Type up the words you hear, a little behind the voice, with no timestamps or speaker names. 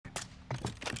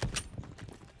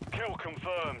Kill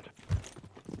confirmed.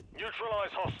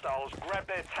 Neutralize hostiles, grab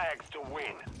their tags to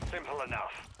win. Simple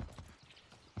enough.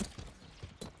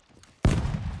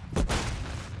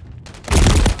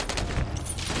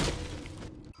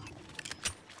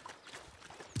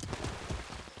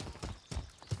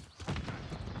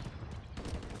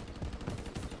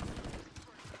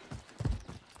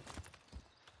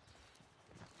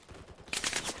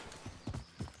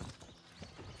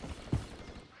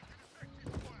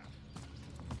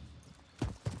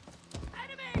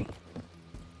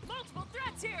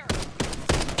 Here!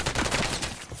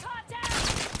 Contact!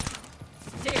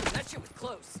 Damn, that shit was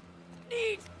close.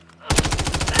 Need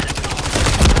medical!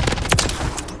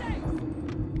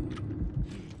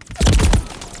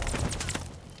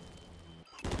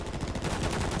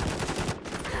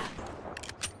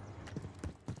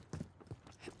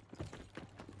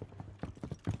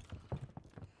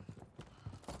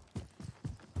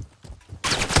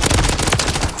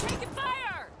 Taking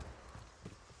fire!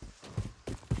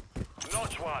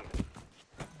 Notch one.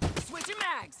 Switching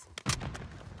mags.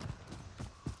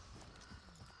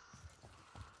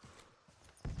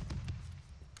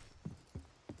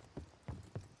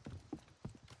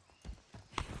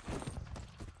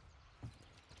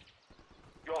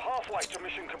 You're halfway to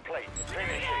mission complete.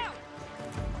 Finish it.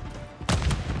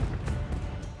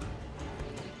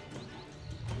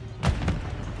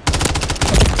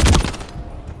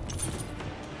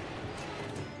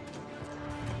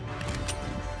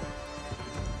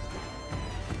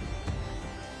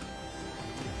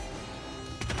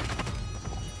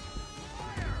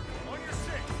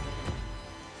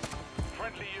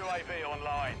 Friendly UAV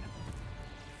online.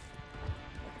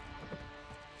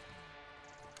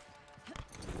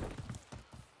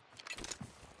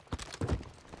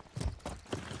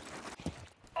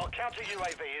 Our counter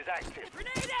UAV is active.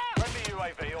 Grenade out! Friendly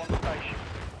UAV on station.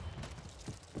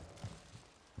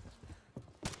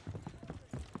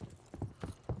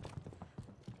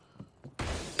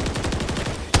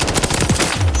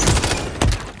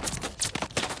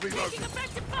 Taking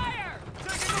effective fire!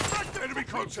 Taking effective! Enemy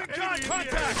contact! Enemy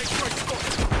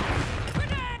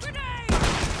Grenade! Grenade!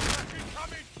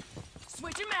 Incoming!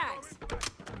 Switching mags.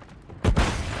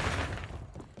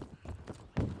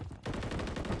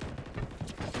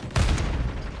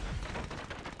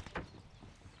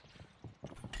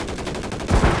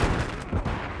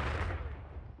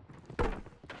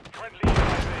 Friendly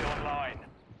UAV online.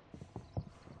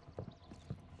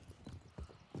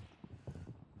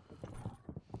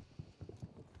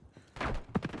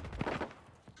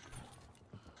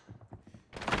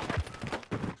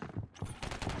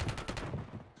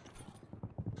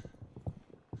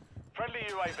 Friendly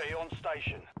UAV on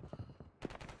station.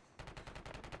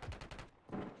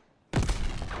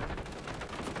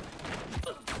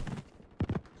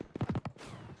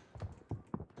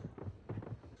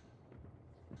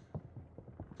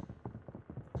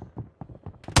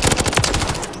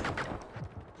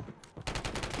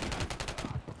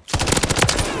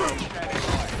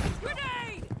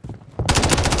 Grenade!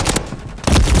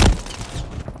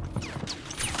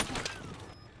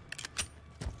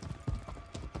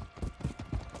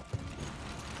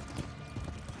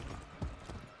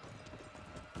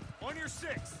 On your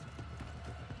six!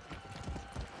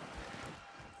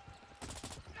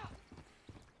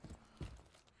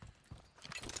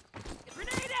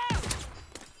 Grenade out!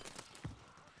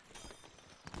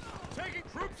 Taking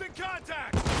troops in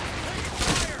contact! Taking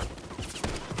fire!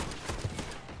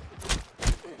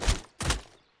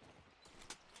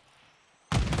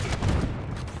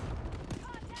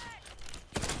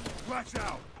 Watch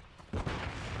out!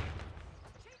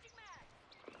 Changing mag!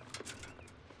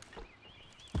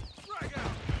 Frag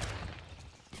out!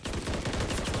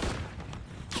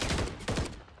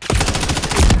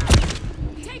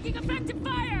 Taking effective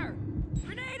fire!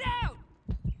 Grenade out!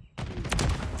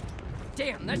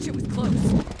 Damn, that shit was close.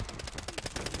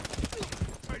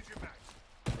 Raise your back!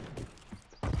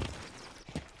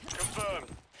 Confirmed.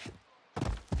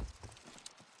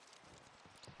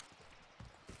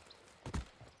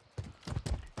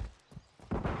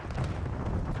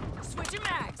 Switching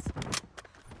mags.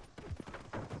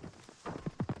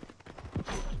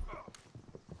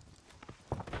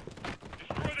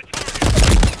 Destroy the target.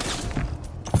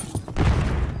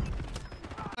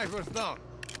 Snipers down!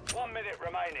 1 minute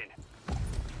remaining.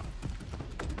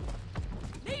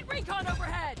 Need recon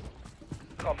overhead!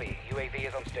 Copy. UAV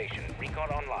is on station. Recon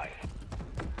online.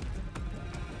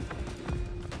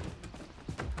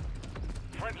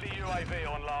 Friendly UAV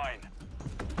online.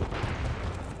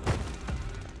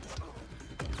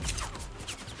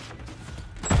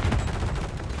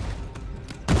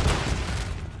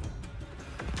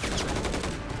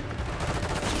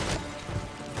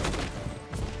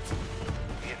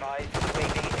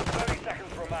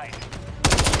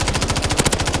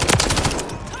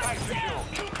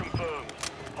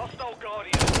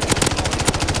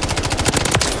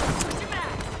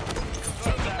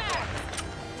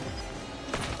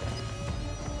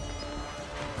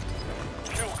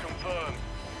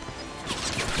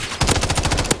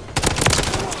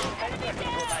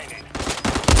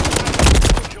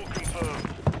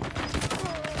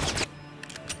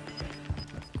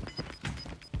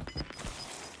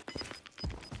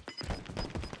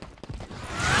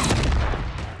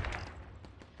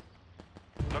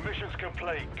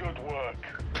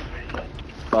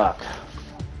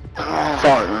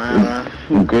 Sorry, man.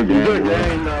 Good game. Good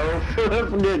game, though.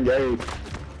 That's a good game.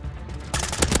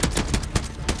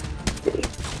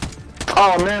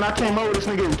 Oh, man, I came over this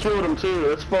nigga and killed him, too.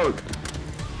 That's fucked.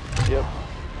 Yep.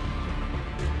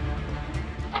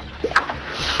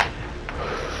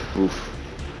 Oof.